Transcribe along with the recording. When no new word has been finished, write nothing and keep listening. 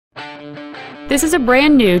This is a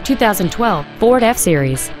brand new 2012 Ford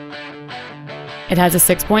F-Series. It has a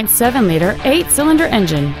 6.7-liter 8-cylinder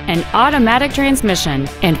engine, an automatic transmission,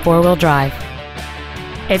 and 4-wheel drive.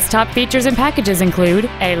 Its top features and packages include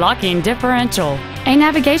a locking differential, a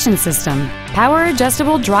navigation system, power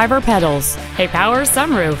adjustable driver pedals, a power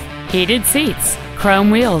sunroof, heated seats,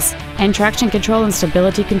 chrome wheels, and traction control and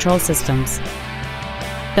stability control systems.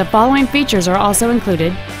 The following features are also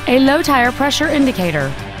included: a low tire pressure indicator,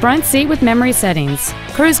 front seat with memory settings,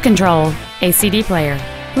 cruise control, a CD player,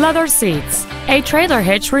 leather seats, a trailer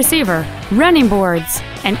hitch receiver, running boards,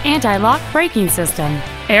 an anti-lock braking system,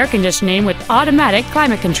 air conditioning with automatic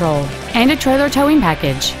climate control, and a trailer towing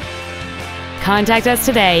package. Contact us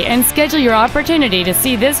today and schedule your opportunity to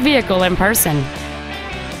see this vehicle in person.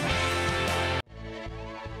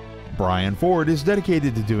 Brien Ford is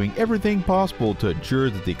dedicated to doing everything possible to ensure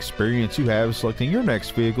that the experience you have selecting your next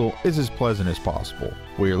vehicle is as pleasant as possible.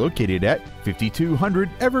 We are located at 5200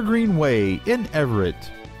 Evergreen Way in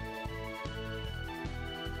Everett.